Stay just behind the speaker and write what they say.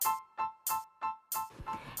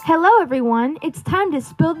Hello everyone, it's time to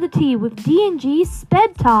spill the tea with D&G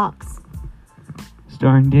Sped Talks.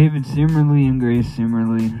 Starring David Simmerly and Grace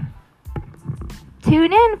Simmerly.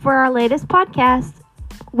 Tune in for our latest podcast.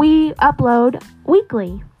 We upload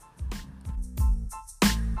weekly.